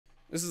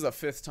This is the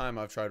 5th time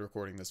I've tried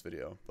recording this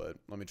video, but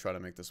let me try to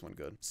make this one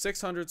good.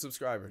 600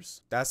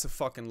 subscribers. That's a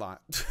fucking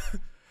lot.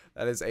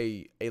 That is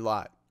a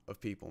lot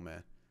of people,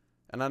 man.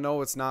 And I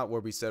know it's not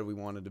where we said we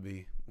wanted to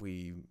be.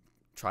 We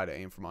try to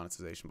aim for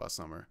monetization by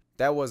summer.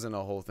 That wasn't a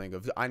whole thing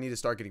of I need to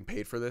start getting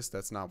paid for this.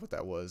 That's not what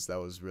that was. That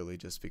was really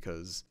just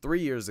because 3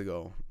 years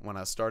ago when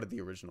I started the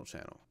original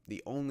channel,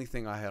 the only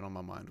thing I had on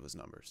my mind was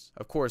numbers.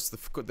 Of course,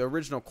 the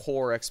original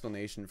core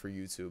explanation for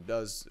YouTube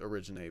does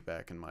originate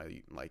back in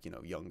my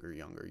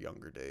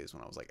younger days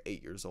when I was like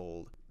 8 years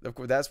old. Of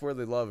course, that's where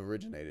the love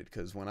originated,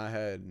 because when I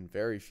had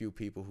very few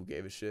people who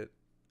gave a shit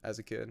as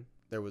a kid,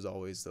 there was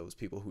always those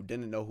people who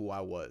didn't know who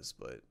I was,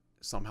 but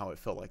somehow it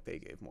felt like they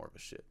gave more of a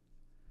shit.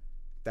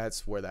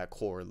 That's where that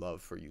core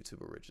love for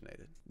YouTube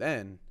originated.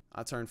 Then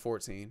I turned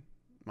 14,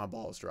 my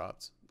balls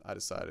dropped. I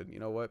decided, you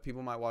know what,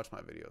 people might watch my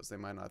videos. They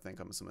might not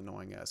think I'm some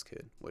annoying ass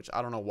kid, which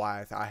I don't know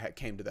why I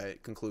came to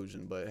that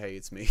conclusion, but hey,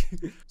 it's me.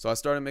 So I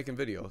started making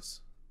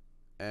videos,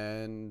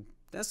 and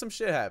then some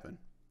shit happened.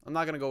 I'm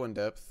not gonna go in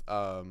depth.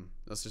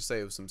 Let's just say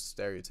it was some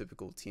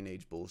stereotypical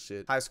teenage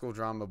bullshit, high school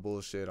drama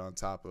bullshit on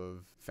top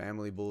of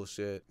family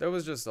bullshit. There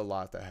was just a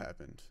lot that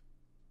happened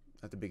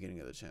at the beginning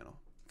of the channel.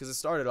 Because it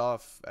started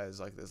off as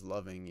like this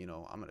loving,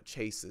 I'm going to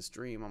chase this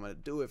dream. I'm going to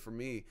do it for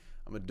me.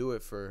 I'm going to do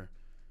it for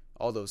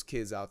all those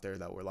kids out there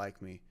that were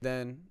like me.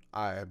 Then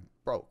I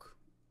broke.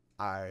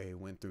 I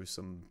went through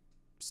some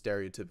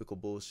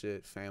stereotypical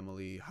bullshit,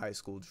 family, high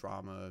school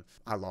drama.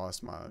 I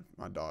lost my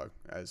dog,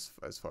 as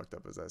fucked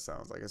up as that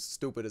sounds. Like, as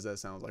stupid as that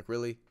sounds. Like,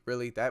 really?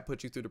 That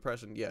put you through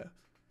depression? Yeah.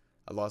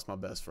 I lost my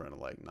best friend in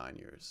like 9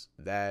 years.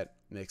 That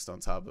mixed on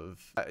top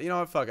of, you know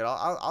what, fuck it.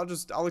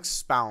 I'll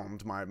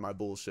expound my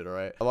bullshit, all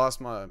right? I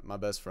lost my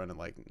best friend in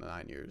like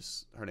 9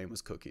 years. Her name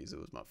was Cookies. It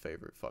was my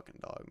favorite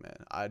fucking dog,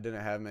 man. I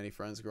didn't have many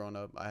friends growing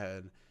up. I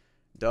had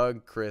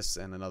Doug, Chris,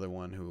 and another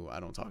one who I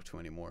don't talk to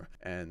anymore.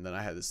 And then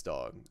I had this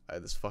dog. I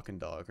had this fucking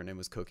dog. Her name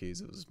was Cookies.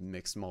 It was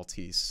mixed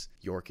Maltese,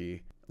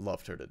 Yorkie.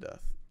 Loved her to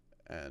death.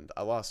 And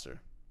I lost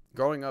her.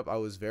 Growing up, I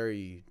was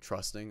very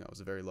trusting. I was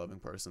a very loving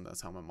person.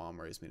 That's how my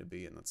mom raised me to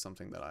be, and that's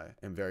something that I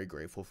am very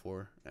grateful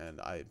for, and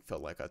I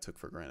felt like I took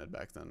for granted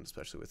back then,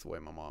 especially with the way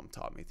my mom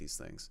taught me these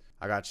things.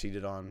 I got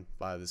cheated on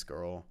by this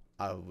girl.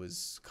 I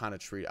was kind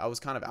of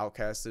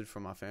outcasted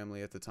from my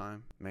family at the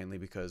time, mainly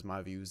because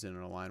my views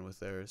didn't align with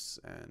theirs,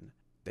 and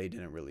they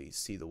didn't really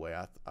see the way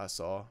I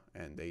saw,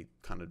 and they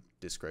kind of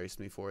disgraced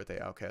me for it. They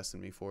outcasted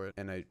me for it,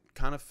 and I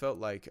kind of felt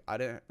like I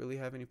didn't really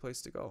have any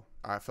place to go.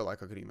 I felt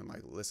like I could even like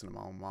listen to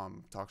my own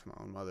mom, talk to my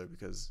own mother,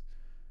 because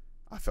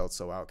I felt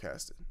so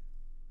outcasted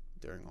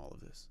during all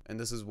of this. And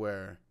this is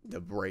where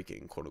the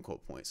breaking, quote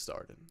unquote, point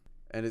started.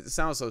 And it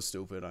sounds so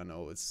stupid. I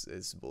know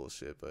it's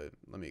bullshit, but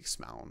let me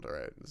expound. All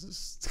right, this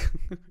is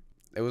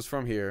it was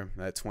from here,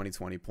 that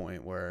 2020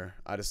 point, where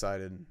I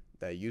decided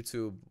that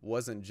YouTube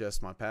wasn't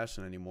just my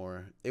passion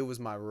anymore. It was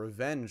my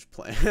revenge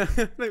plan.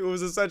 It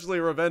was essentially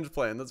a revenge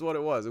plan. That's what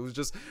it was. It was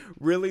just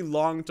really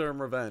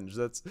long-term revenge.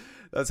 That's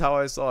how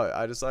I saw it.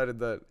 I decided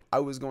that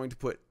I was going to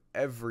put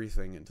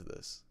everything into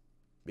this,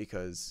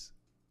 because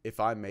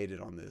if I made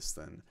it on this,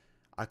 then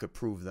I could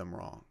prove them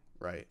wrong,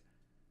 right?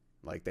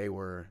 Like they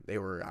were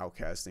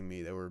outcasting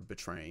me, they were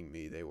betraying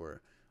me, they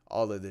were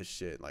all of this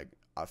shit. Like,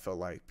 I felt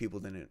like people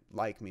didn't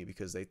like me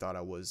because they thought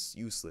I was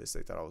useless.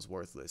 They thought I was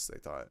worthless. They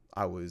thought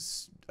I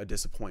was a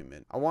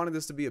disappointment. I wanted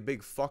this to be a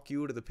big fuck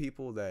you to the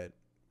people that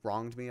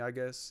wronged me, I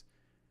guess.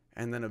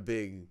 And then a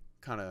big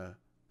kind of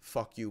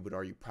fuck you, but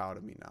are you proud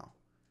of me now?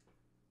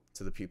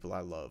 To the people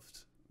I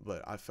loved,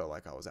 but I felt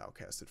like I was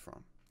outcasted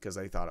from, because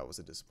they thought I was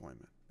a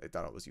disappointment. They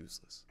thought I was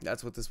useless.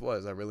 That's what this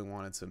was. I really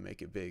wanted to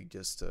make it big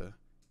just to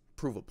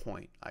prove a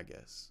point, I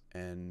guess.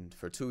 And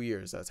for 2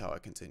 years, that's how I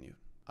continued.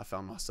 I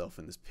found myself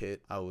in this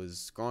pit. I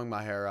was growing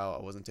my hair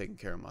out. I wasn't taking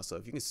care of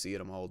myself. You can see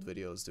it in my old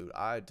videos, dude.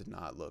 I did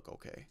not look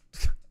okay.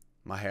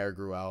 My hair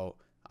grew out.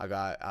 I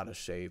got out of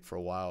shape for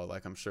a while.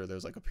 Like, I'm sure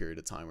there's like a period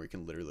of time where you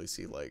can literally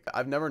see, like,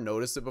 I've never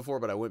noticed it before,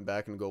 but I went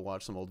back and go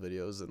watch some old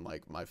videos, and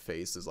like my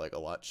face is like a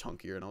lot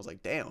chunkier, and I was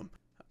like, damn,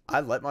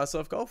 I let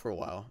myself go for a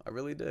while. I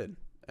really did.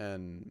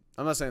 And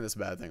I'm not saying this is a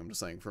bad thing. I'm just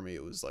saying for me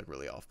it was like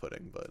really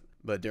off-putting.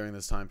 But during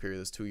this time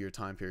period, this 2-year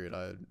time period,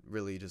 I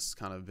really just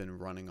kind of been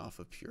running off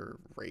of pure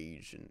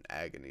rage and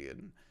agony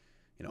and,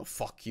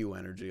 fuck you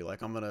energy.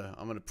 Like, I'm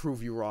gonna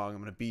prove you wrong. I'm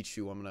gonna beat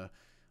you.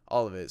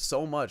 All of it.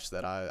 So much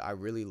that I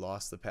really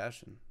lost the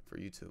passion for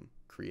YouTube,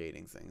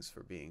 creating things,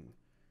 for being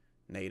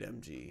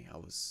NateMG.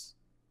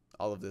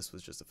 All of this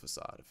was just a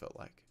facade. It felt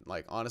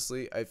like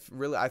honestly, I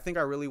think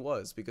I really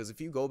was, because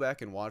if you go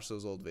back and watch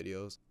those old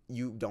videos,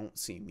 you don't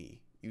see me.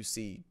 You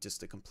see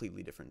just a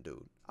completely different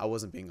dude. I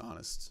wasn't being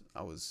honest.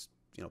 I was,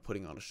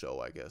 putting on a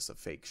show, I guess, a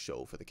fake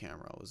show for the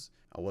camera.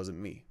 I wasn't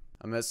me.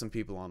 I met some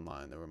people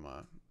online that were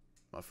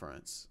my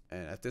friends.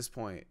 And at this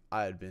point,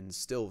 I had been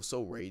still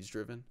so rage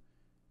driven,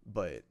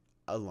 but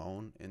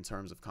alone in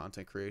terms of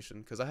content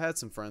creation, because I had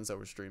some friends that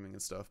were streaming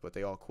and stuff, but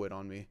they all quit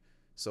on me.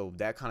 So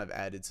that kind of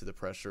added to the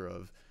pressure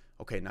of,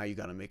 okay, now you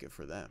got to make it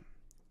for them.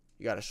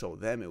 You got to show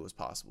them it was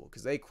possible,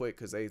 because they quit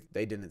because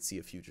they didn't see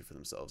a future for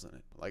themselves in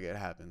it. Like, it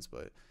happens,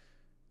 but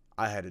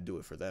I had to do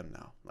it for them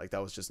now. Like,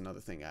 that was just another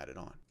thing added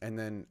on. And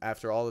then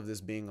after all of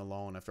this being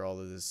alone, after all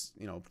of this,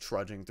 you know,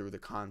 trudging through the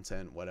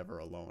content, whatever,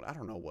 alone, I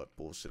don't know what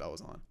bullshit I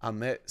was on. I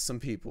met some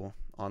people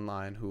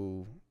online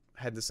who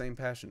had the same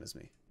passion as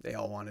me. They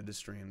all wanted to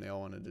stream. They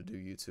all wanted to do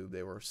YouTube.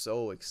 They were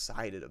so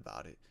excited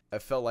about it. I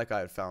felt like I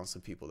had found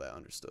some people that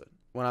understood.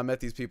 When I met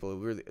these people, it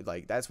really,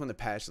 like, that's when the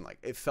passion, like,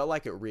 it felt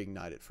like it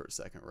reignited for a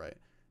second, right?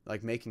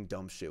 Like, making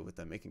dumb shit with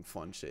them, making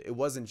fun shit. It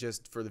wasn't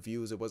just for the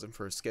views. It wasn't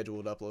for a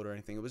scheduled upload or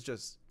anything. It was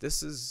just,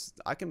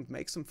 I can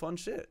make some fun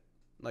shit.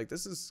 Like,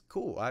 this is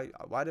cool.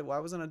 Why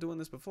wasn't I doing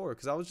this before?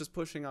 Because I was just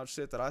pushing out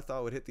shit that I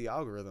thought would hit the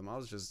algorithm. I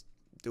was just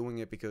doing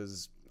it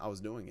because I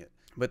was doing it.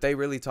 But they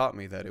really taught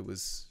me that it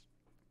was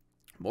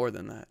more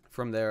than that.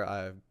 From there,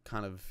 I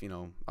kind of, you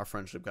know, our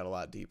friendship got a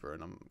lot deeper,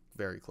 and I'm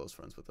very close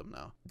friends with them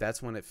now.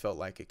 That's when it felt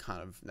like it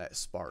kind of, that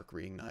spark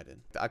reignited.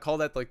 I call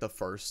that like the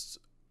first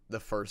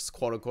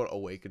quote unquote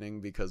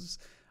awakening, because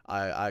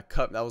I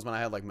cut, that was when I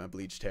had like my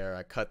bleached hair.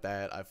 I cut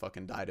that, I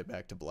fucking dyed it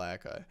back to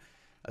black.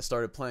 I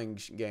started playing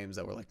games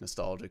that were like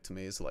nostalgic to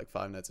me, so like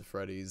Five Nights at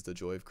Freddy's, The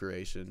Joy of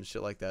Creation,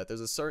 shit like that.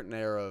 There's a certain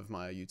era of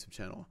my YouTube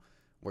channel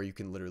where you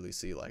can literally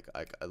see like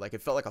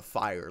it felt like a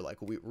fire,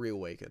 like we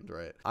reawakened,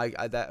 right?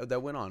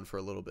 That went on for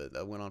a little bit.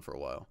 That went on for a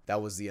while.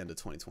 That was the end of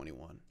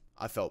 2021.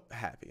 I felt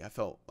happy. I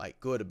felt like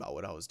good about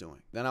what I was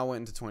doing. Then I went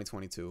into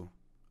 2022.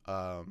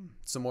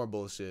 Some more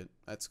bullshit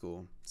at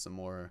school, some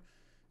more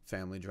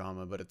family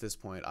drama, but at this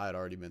point I had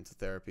already been to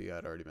therapy. I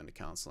had already been to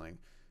counseling.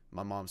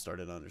 My mom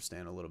started to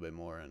understand a little bit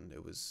more, and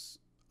it was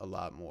a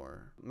lot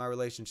more. My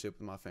relationship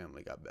with my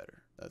family got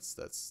better. That's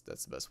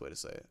the best way to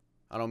say it.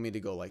 I don't mean to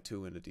go like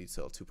too into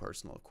detail, too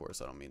personal, of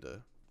course. I don't mean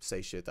to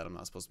say shit that I'm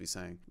not supposed to be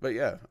saying. But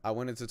yeah, I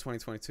went into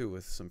 2022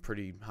 with some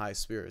pretty high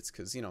spirits,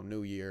 because, you know,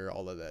 new year,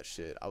 all of that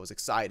shit. I was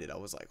excited. I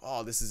was like,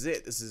 oh, this is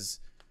it. This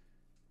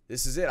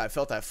is it. I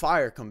felt that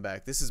fire come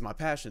back. This is my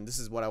passion. This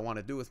is what I want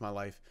to do with my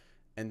life.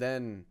 And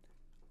then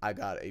I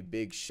got a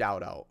big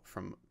shout out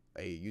from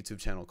a YouTube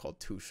channel called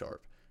Too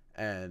Sharp.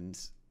 And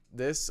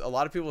this, a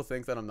lot of people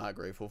think that I'm not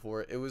grateful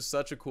for it. It was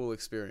such a cool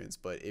experience,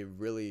 but it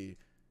really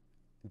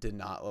did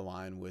not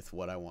align with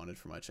what I wanted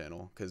for my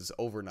channel, because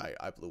overnight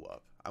I blew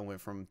up. I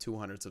went from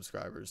 200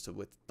 subscribers to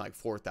with like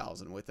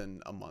 4,000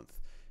 within a month.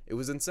 It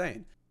was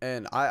insane.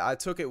 And I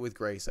took it with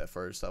grace at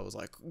first. I was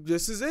like,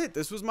 this is it.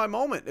 This was my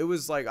moment. It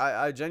was like,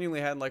 I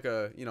genuinely had like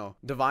a, you know,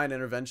 divine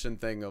intervention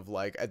thing of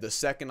like, at the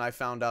second I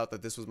found out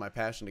that this was my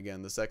passion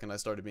again, the second I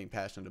started being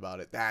passionate about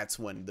it, that's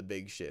when the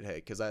big shit hit.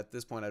 Because at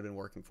this point I'd been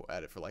working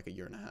at it for like a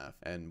year and a half,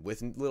 and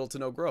with little to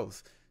no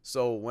growth.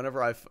 So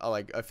whenever I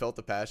felt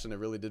the passion, it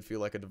really did feel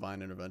like a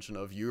divine intervention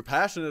of, you're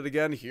passionate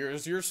again,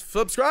 here's your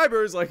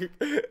subscribers. Like,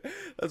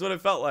 that's what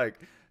it felt like.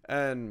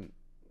 And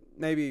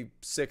maybe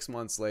 6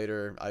 months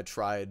later, I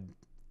tried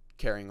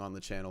carrying on the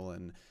channel,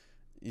 and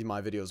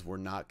my videos were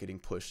not getting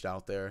pushed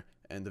out there.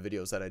 And the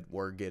videos that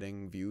were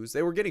getting views,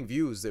 they were getting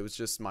views. It was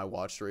just my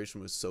watch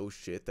duration was so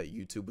shit that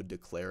YouTube would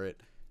declare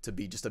it to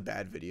be just a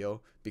bad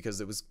video,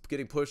 because it was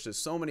getting pushed to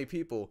so many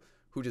people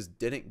who just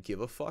didn't give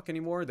a fuck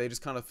anymore. They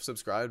just kind of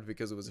subscribed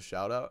because it was a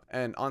shout out.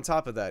 And on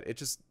top of that, it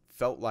just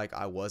felt like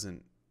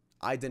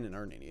I didn't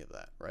earn any of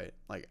that, right?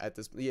 Like, at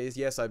this,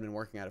 yes, I've been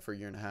working at it for a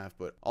year and a half,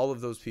 but all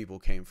of those people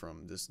came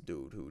from this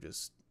dude who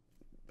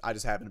I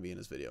just happened to be in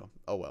his video.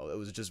 Oh well, it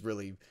was just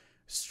really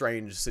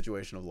strange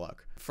situation of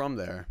luck. From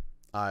there,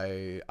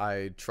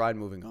 I tried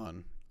moving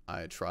on.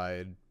 I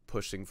tried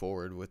pushing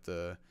forward with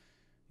the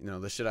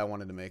shit I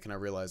wanted to make, and I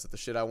realized that the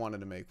shit I wanted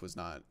to make was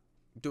not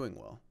doing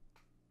well.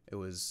 It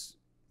was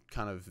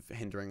kind of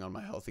hindering on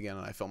my health again,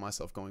 and I felt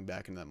myself going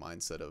back into that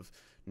mindset of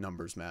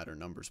numbers matter,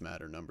 numbers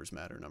matter, numbers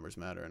matter, numbers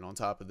matter. And on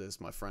top of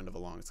this, my friend of a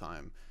long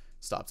time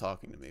stopped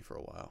talking to me for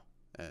a while.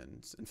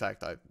 And in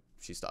fact,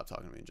 she stopped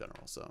talking to me in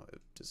general, so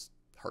it just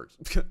hurt.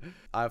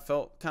 I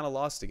felt kind of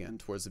lost again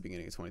towards the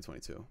beginning of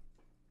 2022.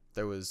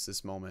 There was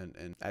this moment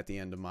at the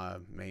end of my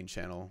main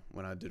channel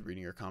when I did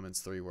Reading Your Comments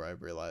 3 where I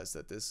realized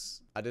that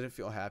I didn't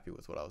feel happy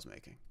with what I was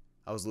making.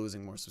 I was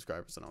losing more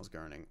subscribers than I was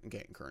earning.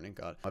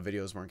 God, my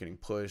videos weren't getting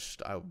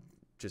pushed. I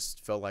just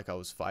felt like I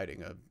was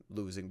fighting a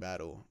losing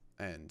battle,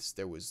 and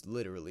there was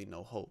literally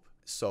no hope.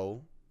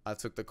 So I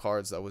took the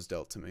cards that was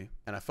dealt to me,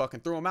 and I fucking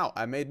threw them out.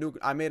 I made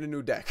a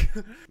new deck.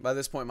 By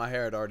this point, my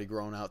hair had already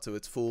grown out to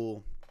its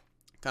full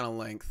kind of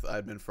length.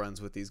 I'd been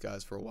friends with these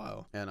guys for a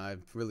while, and I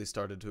really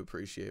started to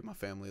appreciate my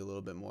family a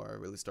little bit more. I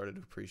really started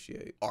to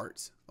appreciate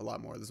art a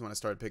lot more. This is when I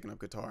started picking up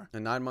guitar.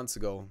 And 9 months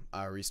ago,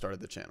 I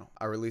restarted the channel.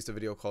 I released a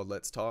video called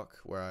Let's Talk,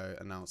 where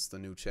I announced the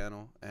new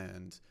channel,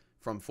 and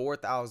from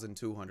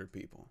 4,200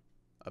 people,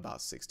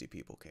 about 60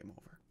 people came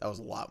over. That was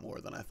a lot more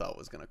than I thought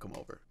was gonna come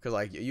over. Cause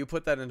like, you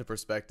put that into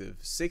perspective,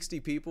 60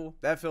 people,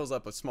 that fills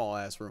up a small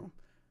ass room,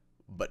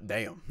 but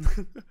damn.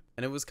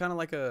 And it was kind of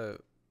like a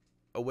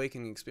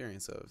awakening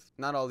experience of,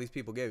 not all these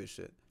people gave a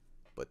shit,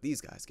 but these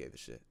guys gave a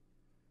shit.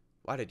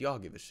 Why did y'all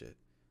give a shit?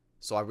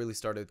 So I really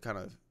started kind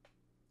of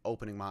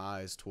opening my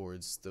eyes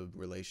towards the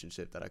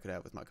relationship that I could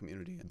have with my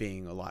community, and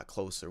being a lot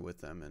closer with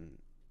them, and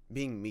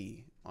being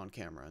me on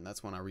camera, and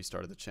that's when I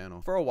restarted the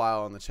channel. For a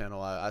while on the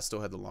channel, I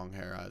still had the long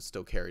hair. I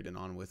still carried it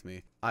on with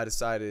me. I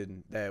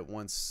decided that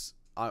once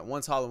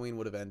Halloween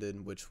would have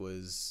ended, which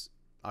was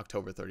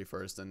October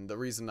 31st, and the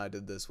reason I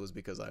did this was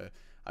because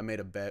I made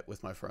a bet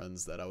with my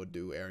friends that I would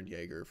do Eren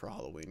Yeager for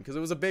Halloween, because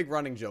it was a big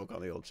running joke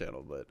on the old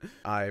channel. But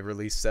I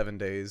released 7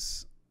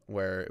 days,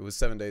 where it was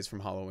 7 days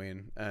from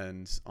Halloween,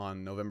 and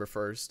on November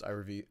 1st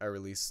I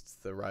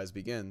released The Rise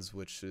Begins,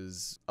 which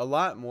is a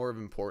lot more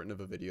important of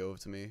a video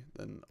to me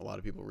than a lot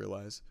of people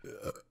realize.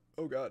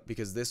 Oh god.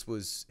 Because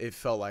it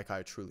felt like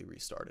I truly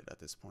restarted at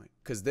this point,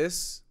 because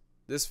this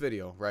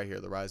video right here,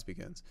 The Rise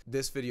Begins,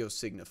 this video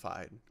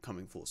signified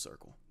coming full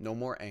circle. No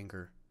more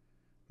anger.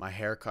 My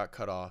hair got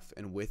cut off,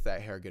 and with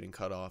that hair getting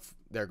cut off,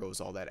 there goes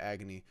all that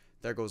agony.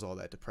 There goes all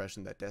that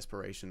depression, that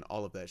desperation,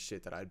 all of that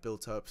shit that I'd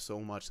built up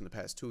so much in the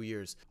past 2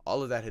 years.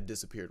 All of that had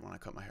disappeared when I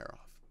cut my hair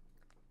off.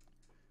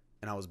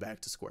 And I was back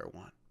to square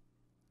one.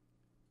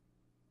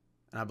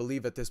 And I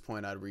believe at this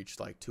point I'd reached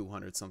like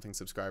 200 something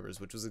subscribers,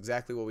 which was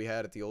exactly what we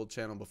had at the old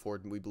channel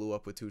before we blew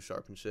up with Too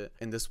Sharp and shit.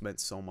 And this meant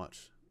so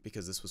much,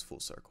 because this was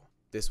full circle.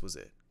 This was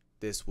it.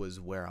 This was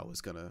where I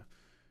was gonna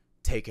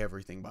take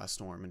everything by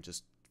storm and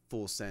just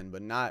full send,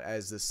 but not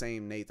as the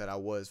same Nate that I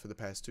was for the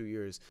past 2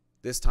 years.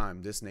 This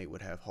time, this Nate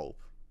would have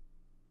hope,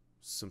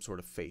 some sort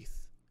of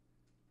faith,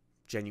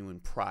 genuine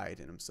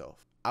pride in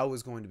himself. I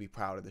was going to be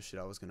proud of the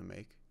shit I was going to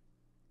make,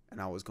 and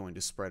I was going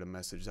to spread a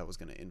message that was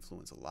going to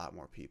influence a lot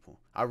more people.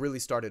 I really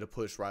started to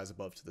push Rise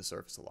Above to the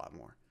surface a lot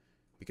more,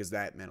 because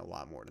that meant a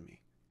lot more to me.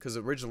 Because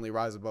originally,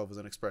 Rise Above was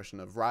an expression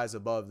of rise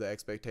above the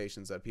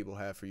expectations that people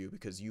have for you,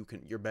 because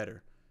you're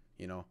better,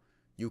 you know?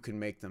 You can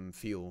make them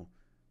feel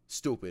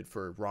stupid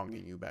for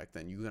wronging you back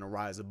then. You're gonna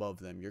rise above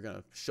them. You're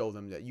gonna show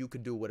them that you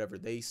could do whatever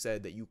they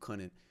said that you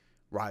couldn't.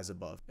 Rise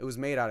above. It was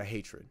made out of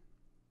hatred,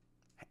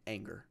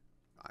 anger,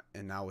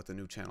 and now with the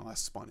new channel I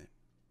spun it.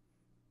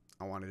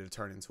 I wanted to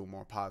turn it into a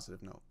more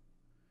positive note.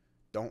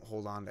 Don't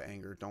hold on to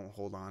anger. Don't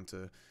hold on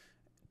to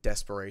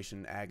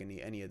desperation,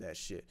 agony, any of that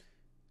shit.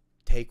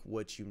 Take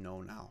what you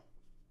know now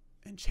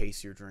and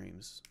chase your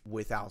dreams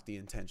without the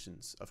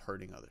intentions of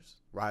hurting others.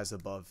 Rise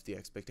above the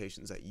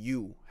expectations that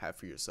you have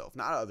for yourself,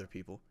 not other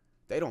people.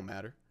 They don't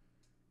matter.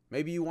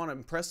 Maybe you want to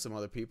impress some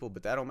other people,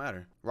 but that don't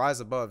matter.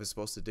 Rise above is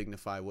supposed to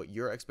dignify what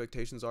your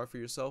expectations are for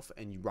yourself,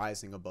 and you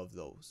rising above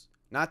those.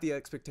 Not the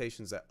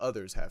expectations that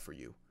others have for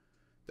you.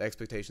 The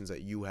expectations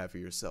that you have for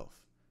yourself.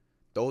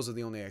 Those are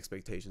the only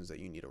expectations that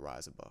you need to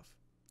rise above.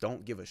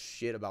 Don't give a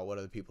shit about what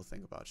other people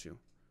think about you.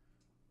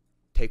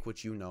 Take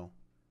what you know.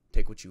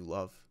 Take what you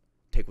love.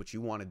 Take what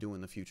you want to do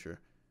in the future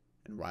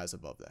and rise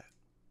above that.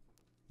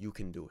 You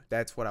can do it.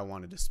 That's what I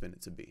wanted to spin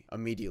it to be.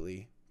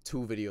 Immediately,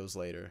 2 videos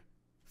later,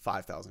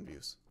 5,000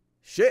 views.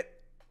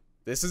 Shit,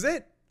 this is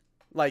it.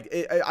 Like,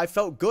 I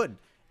felt good.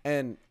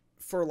 And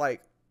for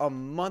like a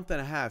month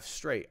and a half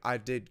straight, I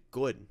did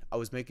good. I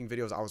was making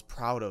videos I was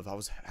proud of. I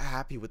was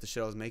happy with the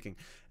shit I was making.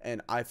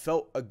 And I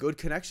felt a good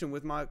connection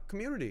with my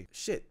community.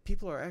 Shit,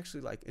 people are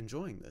actually like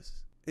enjoying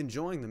this.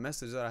 Enjoying the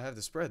message that I have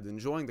to spread.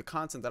 Enjoying the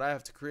content that I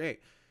have to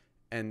create.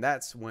 And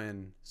that's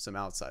when some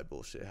outside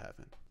bullshit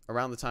happened.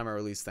 Around the time I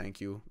released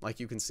Thank You, like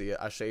you can see it,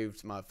 I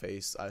shaved my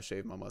face, I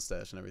shaved my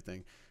mustache and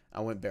everything.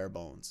 I went bare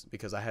bones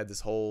because I had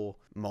this whole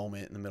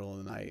moment in the middle of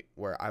the night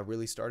where I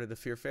really started to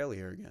fear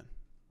failure again.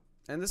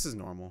 And this is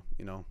normal,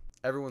 you know.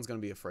 Everyone's going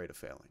to be afraid of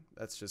failing.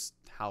 That's just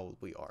how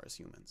we are as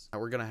humans.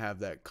 And we're going to have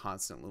that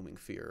constant looming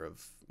fear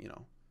of, you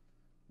know,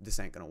 this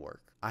ain't going to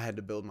work. I had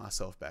to build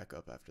myself back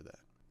up after that.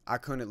 I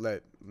couldn't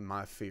let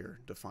my fear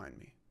define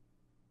me.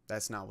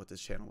 That's not what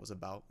this channel was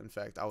about. In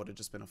fact, I would have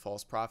just been a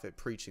false prophet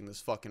preaching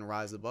this fucking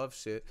rise above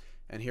shit.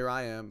 And here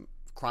I am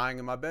crying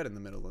in my bed in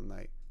the middle of the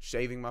night,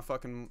 shaving my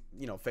fucking,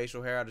 you know,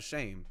 facial hair out of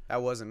shame.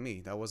 That wasn't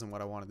me. That wasn't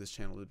what I wanted this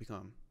channel to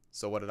become.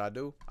 So what did I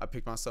do? I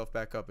picked myself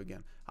back up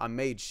again. I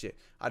made shit.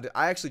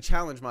 I actually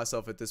challenged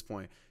myself at this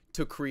point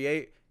to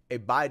create a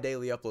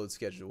bi-daily upload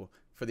schedule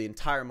for the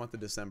entire month of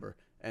December.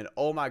 And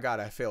oh my God,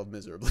 I failed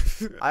miserably.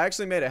 I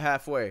actually made it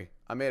halfway.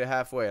 I made it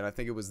halfway, and I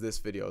think it was this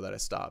video that I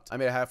stopped. I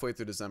made it halfway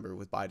through December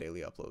with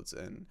bi-daily uploads,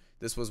 and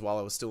this was while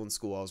I was still in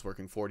school. I was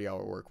working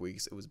 40-hour work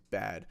weeks. It was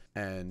bad,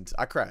 and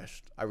I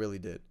crashed. I really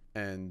did.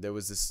 And there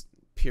was this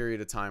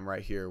period of time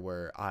right here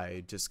where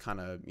I just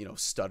kind of, you know,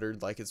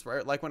 stuttered. Like it's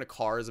right, like when a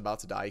car is about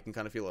to die, you can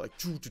kind of feel it like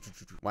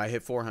when I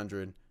hit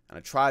 400, and I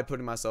tried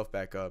putting myself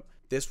back up.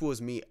 This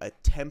was me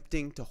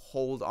attempting to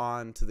hold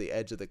on to the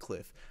edge of the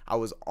cliff. I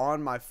was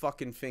on my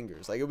fucking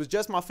fingers. Like, it was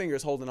just my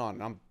fingers holding on,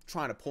 and I'm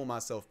trying to pull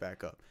myself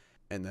back up.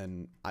 And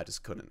then I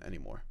just couldn't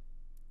anymore.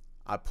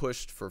 I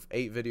pushed for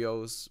 8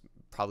 videos,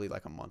 probably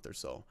like a month or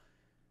so.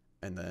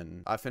 And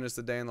then I finished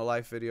the day in the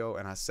life video,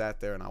 and I sat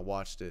there and I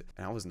watched it,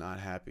 and I was not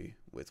happy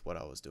with what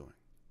I was doing.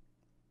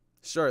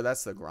 Sure,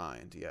 that's the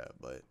grind, yeah,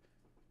 but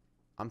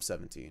I'm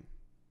 17.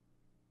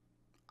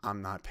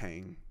 I'm not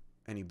paying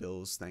any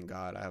bills, thank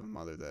God. I have a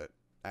mother that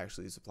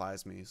actually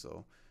supplies me,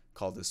 so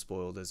call this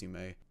spoiled as you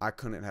may. I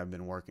couldn't have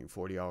been working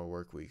 40-hour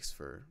work weeks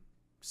for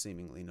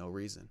seemingly no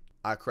reason.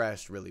 I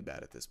crashed really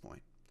bad at this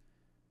point.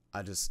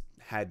 I just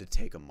had to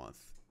take a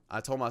month. I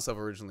told myself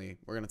originally,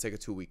 we're going to take a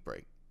 2-week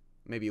break,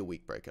 maybe a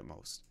week break at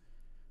most.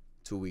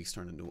 2 weeks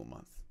turned into a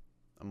month.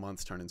 A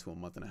month turned into a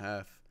month and a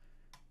half.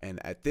 And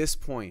at this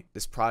point,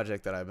 this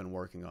project that I've been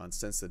working on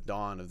since the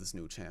dawn of this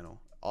new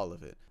channel, all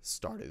of it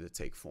started to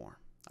take form.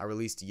 I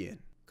released Yin.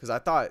 Because I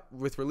thought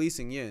with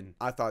releasing Yin,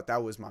 I thought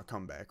that was my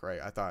comeback, right?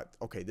 I thought,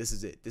 okay, this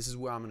is it. This is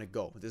where I'm going to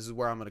go. This is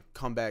where I'm going to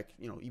come back,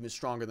 you know, even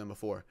stronger than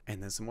before.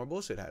 And then some more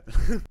bullshit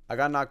happened. I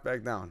got knocked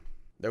back down.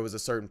 There was a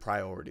certain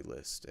priority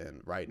list.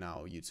 And right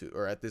now, YouTube,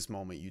 or at this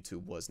moment,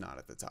 YouTube was not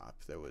at the top.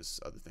 There was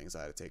other things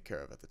I had to take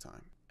care of at the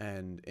time.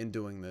 And in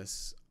doing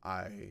this,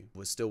 I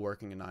was still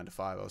working a 9 to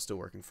 5. I was still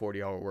working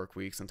 40-hour work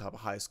weeks on top of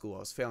high school. I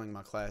was failing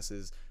my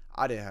classes.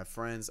 I didn't have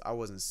friends. I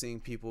wasn't seeing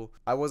people.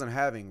 I wasn't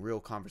having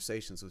real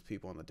conversations with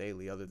people on the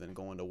daily other than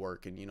going to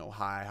work and, you know,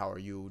 hi, how are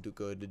you? Do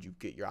good? Did you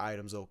get your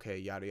items okay?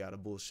 Yada, yada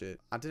bullshit.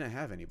 I didn't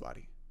have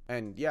anybody.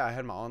 And yeah, I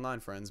had my online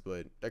friends,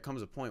 but there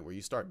comes a point where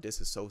you start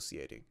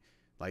disassociating.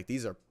 Like,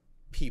 these are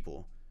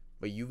people,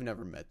 but you've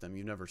never met them.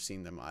 You've never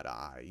seen them eye to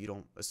eye. You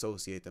don't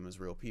associate them as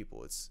real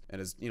people.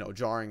 And as, you know,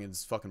 jarring and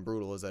as fucking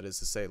brutal as that is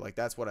to say, like,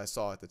 that's what I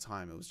saw at the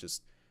time. It was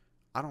just,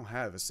 I don't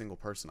have a single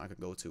person I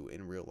could go to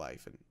in real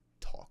life and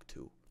talk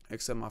to.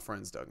 Except my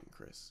friends Doug and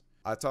Chris.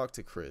 I talked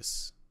to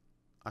Chris.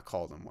 I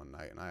called him one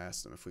night and I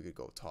asked him if we could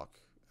go talk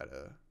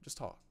just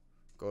talk.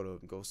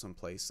 Go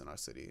someplace in our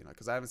city.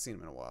 Because I haven't seen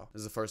him in a while. This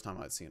is the first time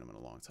I'd seen him in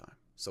a long time.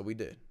 So we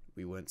did.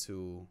 We went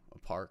to a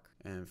park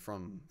and for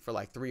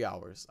like 3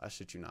 hours, I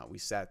shit you not, we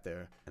sat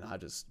there and I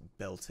just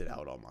belted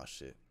out all my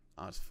shit.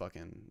 I just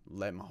fucking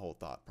let my whole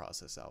thought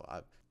process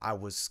out. I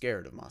was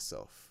scared of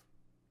myself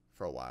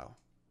for a while.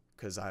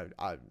 Because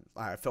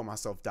I felt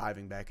myself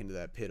diving back into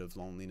that pit of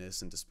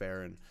loneliness and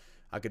despair, and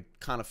I could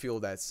kind of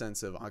feel that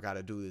sense of I got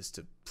to do this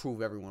to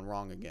prove everyone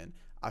wrong again.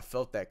 I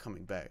felt that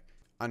coming back.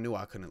 I knew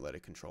I couldn't let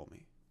it control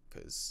me,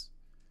 because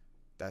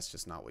that's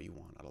just not what you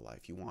want out of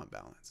life. You want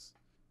balance.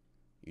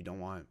 You don't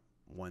want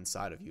one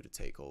side of you to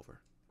take over.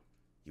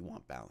 You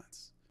want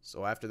balance.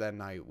 So after that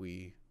night,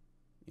 we,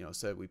 you know,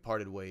 said we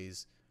parted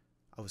ways.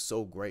 I was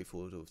so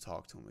grateful to have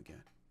talked to him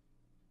again.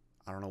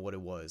 I don't know what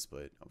it was,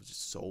 but I was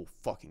just so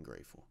fucking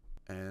grateful.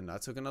 And I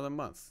took another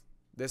month.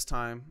 This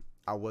time,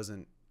 I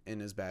wasn't in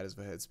as bad as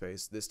a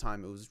headspace. This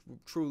time, it was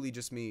truly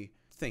just me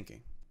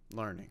thinking,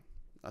 learning.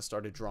 I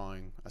started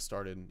drawing. I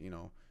started, you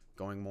know,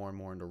 going more and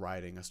more into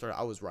writing.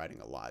 I was writing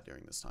a lot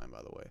during this time,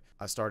 by the way.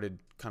 I started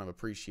kind of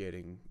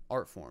appreciating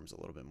art forms a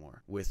little bit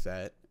more. With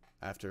that,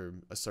 after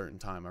a certain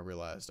time, I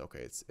realized, okay,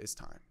 it's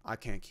time. I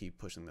can't keep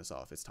pushing this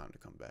off. It's time to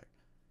come back.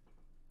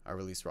 I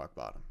released Rock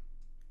Bottom.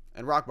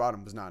 And Rock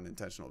Bottom was not an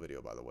intentional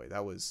video, by the way.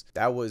 That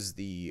was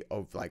the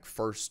like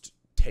first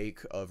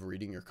take of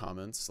reading your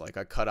comments. Like,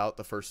 I cut out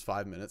the first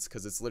 5 minutes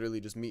because it's literally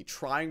just me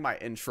trying my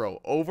intro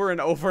over and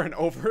over and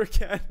over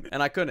again.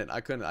 And I couldn't.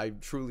 I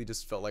truly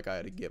just felt like I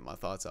had to get my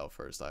thoughts out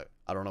first. I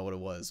don't know what it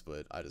was,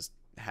 but I just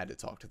had to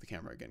talk to the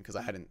camera again because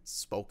I hadn't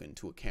spoken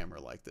to a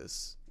camera like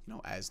this, you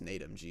know, as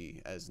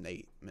NateMG, as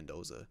Nate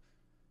Mendoza.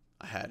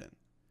 I hadn't.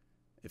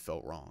 It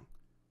felt wrong.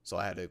 So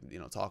I had to, you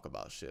know, talk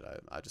about shit.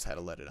 I just had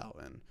to let it out.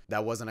 And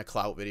that wasn't a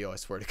clout video, I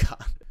swear to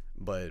God.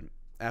 But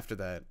after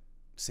that,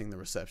 seeing the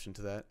reception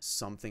to that,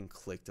 something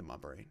clicked in my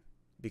brain.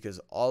 Because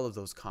all of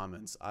those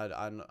comments,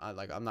 I'm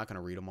not going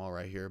to read them all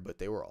right here, but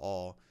they were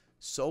all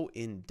so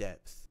in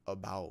depth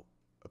about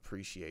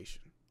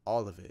appreciation.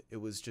 All of it.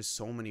 It was just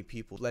so many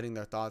people letting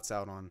their thoughts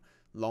out on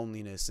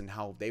loneliness and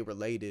how they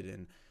related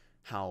and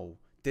how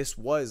this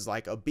was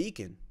like a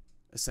beacon,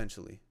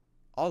 essentially.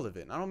 All of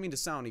it. And I don't mean to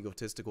sound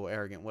egotistical,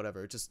 arrogant,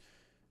 whatever. Just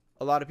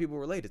a lot of people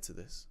related to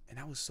this. And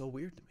that was so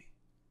weird to me.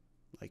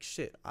 Like,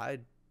 shit,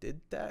 I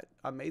did that.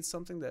 I made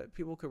something that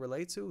people could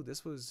relate to.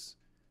 This was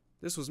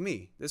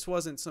me. This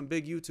wasn't some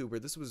big YouTuber.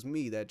 This was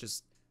me that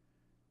just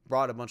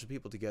brought a bunch of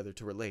people together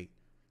to relate.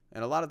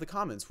 And a lot of the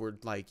comments were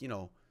like, you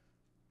know,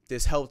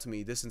 this helped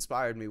me. This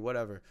inspired me,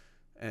 whatever.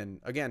 And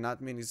again,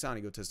 not meaning to sound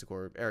egotistical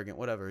or arrogant,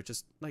 whatever. It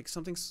just like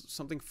something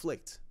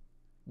flicked.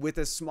 With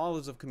as small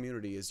as a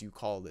community as you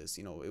call this,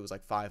 you know, it was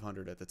like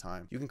 500 at the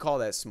time. You can call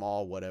that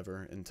small,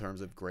 whatever, in terms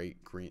of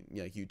great green,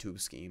 you know, YouTube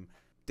scheme.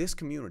 This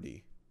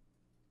community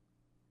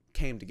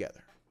came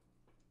together.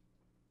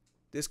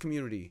 This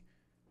community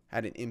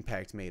had an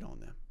impact made on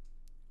them.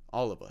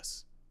 All of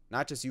us.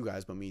 Not just you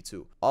guys, but me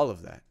too. All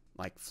of that,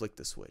 like, flicked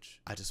the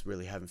switch. I just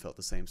really haven't felt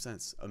the same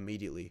since.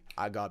 Immediately,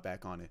 I got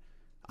back on it.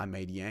 I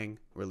made Yang,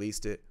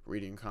 released it.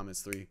 Reading Comments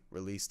 3,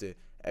 released it.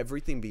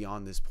 Everything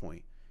beyond this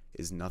point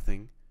is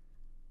nothing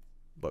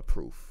but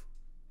proof.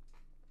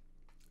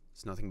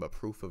 It's nothing but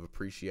proof of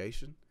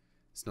appreciation.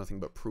 It's nothing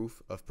but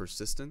proof of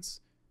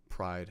persistence,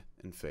 pride,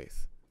 and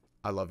faith.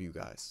 I love you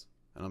guys.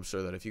 And I'm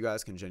sure that if you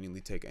guys can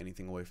genuinely take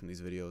anything away from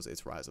these videos,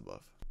 it's rise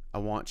above. I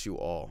want you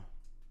all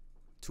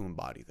to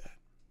embody that.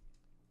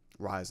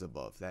 Rise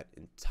above. That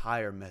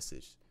entire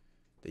message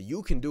that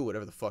you can do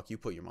whatever the fuck you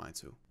put your mind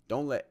to.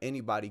 Don't let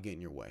anybody get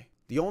in your way.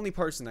 The only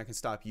person that can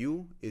stop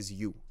you is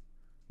you.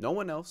 No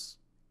one else.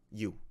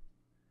 You.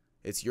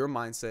 It's your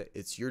mindset.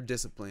 It's your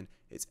discipline.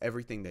 It's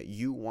everything that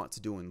you want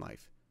to do in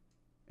life.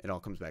 It all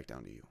comes back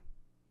down to you.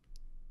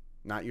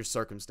 not your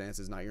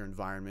circumstances, not your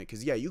environment.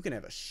 Because yeah, you can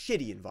have a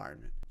shitty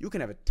environment. You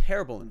can have a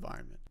terrible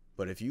environment.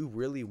 But if you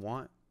really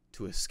want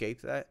to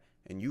escape that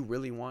and you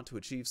really want to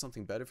achieve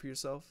something better for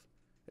yourself,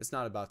 it's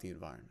not about the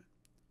environment.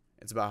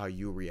 It's about how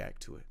you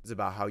react to it. It's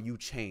about how you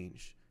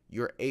change.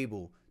 You're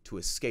able to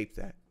escape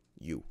that.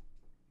 You.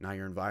 Not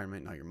your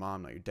environment, not your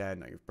mom, not your dad,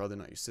 not your brother,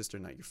 not your sister,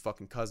 not your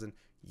fucking cousin.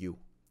 You.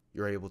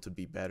 You're able to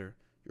be better.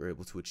 You're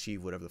able to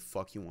achieve whatever the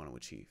fuck you want to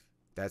achieve.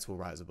 That's what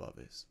rise above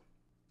is.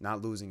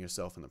 Not losing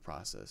yourself in the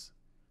process.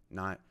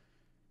 Not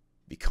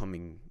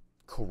becoming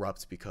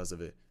corrupt because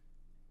of it.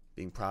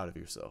 Being proud of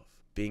yourself.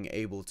 Being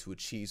able to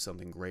achieve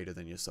something greater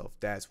than yourself.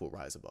 That's what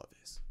rise above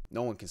is.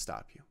 No one can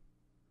stop you.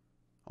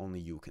 Only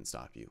you can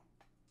stop you.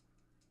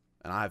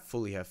 And I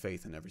fully have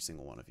faith in every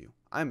single one of you.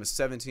 I'm a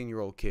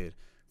 17-year-old kid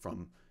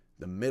from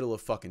the middle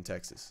of fucking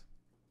Texas.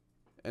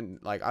 And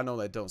like, I know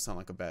that don't sound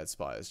like a bad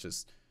spot. It's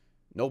just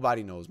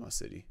nobody knows my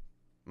city.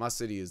 My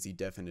city is the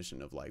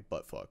definition of like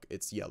butt fuck.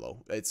 It's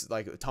yellow. It's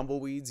like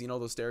tumbleweeds, you know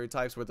those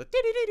stereotypes where the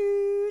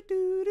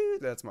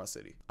that's my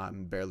city.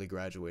 I'm barely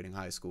graduating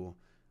high school.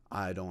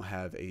 I don't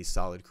have a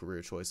solid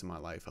career choice in my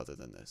life other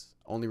than this.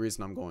 Only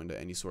reason I'm going to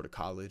any sort of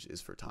college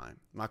is for time.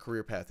 My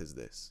career path is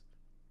this.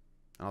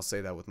 And I'll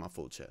say that with my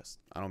full chest.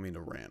 I don't mean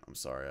to rant. I'm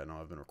sorry. I know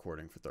I've been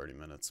recording for 30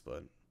 minutes,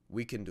 but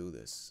we can do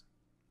this.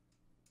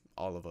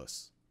 All of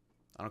us.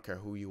 I don't care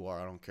who you are.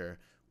 I don't care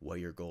what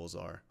your goals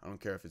are. I don't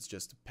care if it's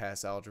just to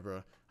pass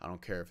algebra. I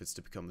don't care if it's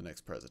to become the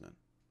next president.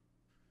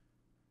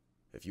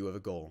 If you have a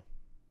goal,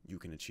 you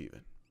can achieve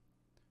it.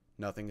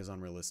 Nothing is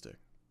unrealistic.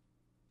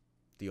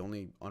 The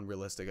only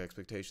unrealistic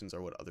expectations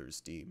are what others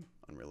deem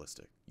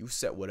unrealistic. You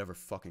set whatever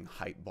fucking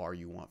height bar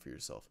you want for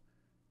yourself.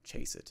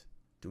 Chase it.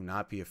 Do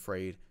not be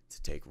afraid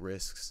to take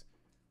risks.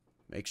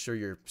 Make sure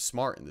you're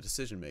smart in the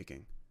decision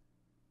making.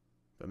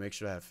 But make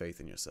sure to have faith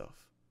in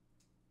yourself.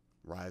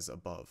 Rise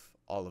above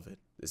all of it.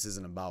 This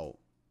isn't about,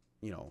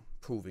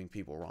 proving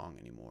people wrong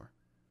anymore.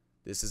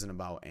 This isn't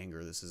about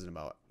anger. This isn't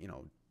about,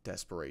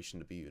 desperation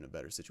to be in a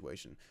better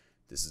situation.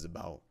 This is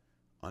about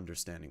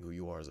understanding who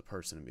you are as a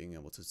person and being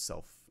able to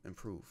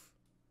self-improve.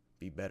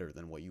 Be better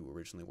than what you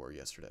originally were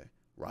yesterday.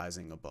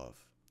 Rising above.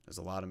 There's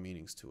a lot of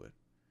meanings to it.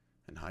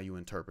 And how you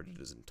interpret it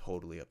is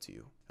totally up to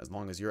you. As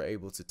long as you're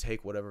able to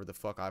take whatever the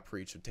fuck I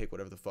preach or take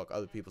whatever the fuck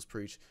other people's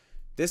preach.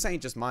 This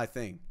ain't just my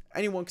thing.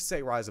 Anyone can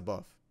say rise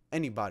above.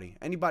 Anybody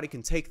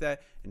can take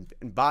that and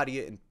embody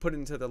it and put it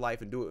into their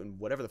life and do it in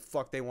whatever the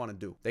fuck they want to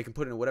do. They can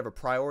put it in whatever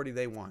priority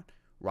they want.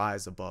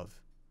 Rise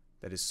above.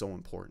 That is so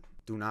important.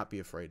 Do not be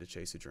afraid to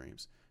chase your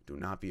dreams. Do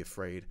not be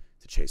afraid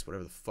to chase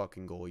whatever the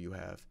fucking goal you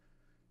have.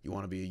 You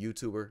want to be a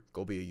YouTuber?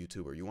 Go be a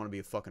YouTuber. You want to be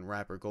a fucking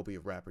rapper? Go be a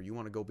rapper. You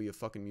want to go be a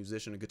fucking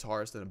musician, a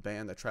guitarist in a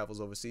band that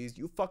travels overseas?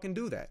 You fucking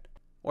do that.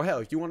 Or hell,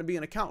 if you want to be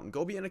an accountant,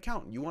 go be an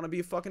accountant. You want to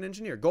be a fucking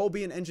engineer? Go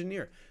be an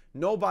engineer.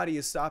 Nobody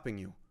is stopping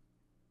you.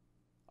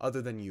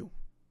 Other than you.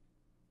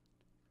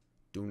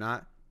 Do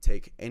not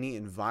take any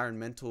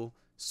environmental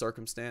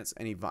circumstance,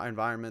 any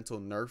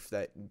environmental nerf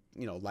that,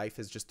 life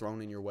has just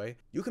thrown in your way.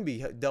 You can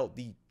be dealt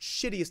the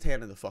shittiest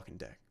hand in the fucking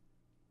deck.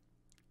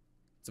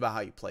 It's about how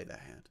you play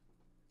that hand.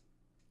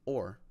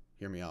 Or,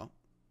 hear me out,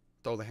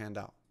 throw the hand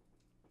out.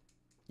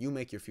 You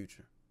make your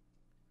future.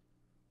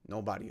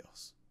 Nobody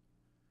else.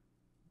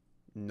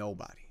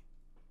 Nobody.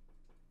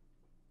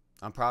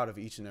 I'm proud of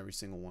each and every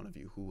single one of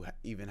you who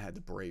even had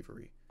the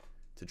bravery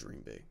to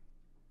dream big.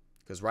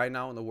 Because right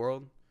now in the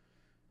world,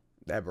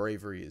 that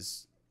bravery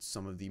is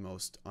some of the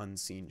most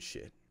unseen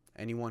shit.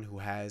 Anyone who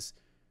has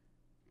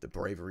the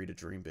bravery to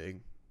dream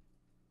big,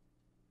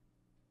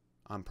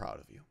 I'm proud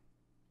of you.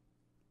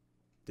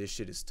 This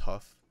shit is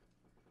tough.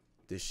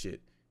 This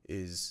shit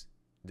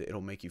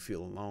it'll make you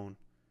feel alone.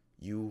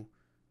 You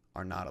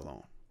are not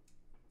alone.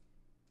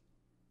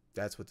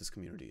 That's what this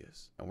community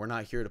is. And we're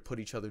not here to put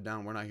each other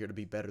down. We're not here to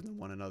be better than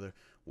one another.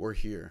 We're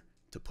here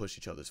to push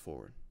each other's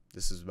forward.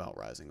 This is about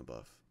rising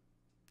above.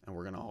 And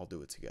we're going to all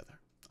do it together.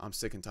 I'm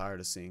sick and tired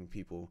of seeing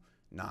people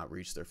not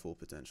reach their full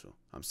potential.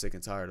 I'm sick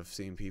and tired of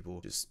seeing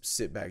people just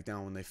sit back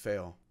down when they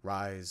fail.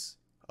 Rise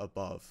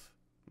above,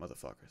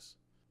 motherfuckers.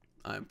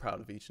 I am proud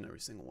of each and every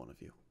single one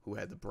of you who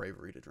had the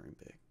bravery to dream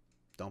big.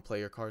 Don't play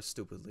your cards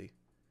stupidly.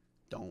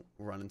 Don't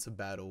run into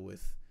battle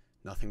with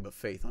nothing but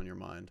faith on your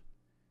mind.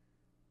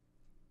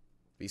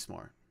 Be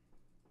smart,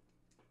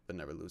 but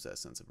never lose that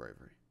sense of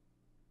bravery.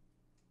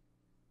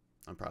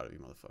 I'm proud of you,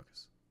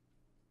 motherfuckers.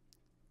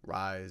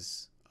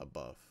 Rise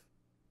above.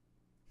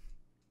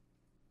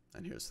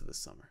 And here's to this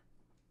summer.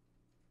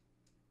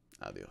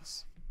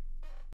 Adios.